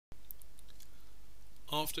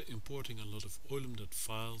After importing a lot of EULUMDAT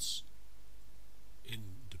files in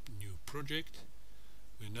the new project,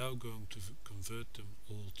 we're now going to convert them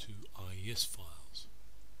all to IES files.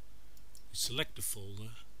 We select the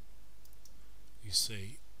folder, we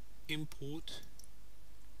say import,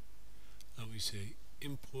 and we say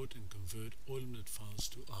import and convert EULUMDAT files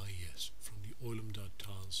to IES from the EULUMDAT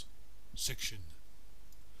tiles section.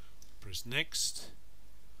 Press next.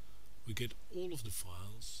 We get all of the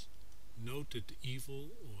files. Note that the EVIL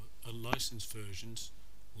or unlicensed versions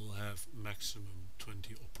will have maximum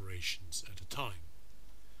 20 operations at a time.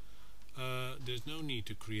 There's no need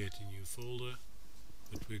to create a new folder,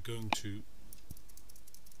 but we're going to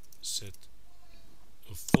set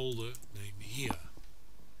a folder name here.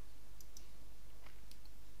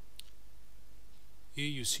 Here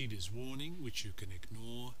you see this warning, which you can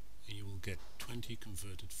ignore, and you will get 20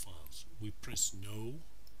 converted files. We press no,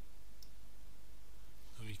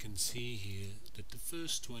 and we can see here that the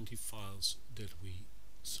first 20 files that we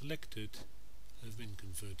selected have been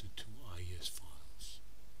converted to IES files.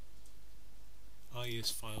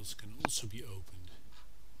 IES files can also be opened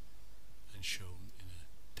and shown in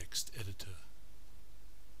a text editor.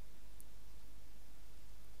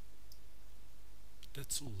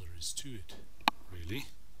 That's all there is to it, really.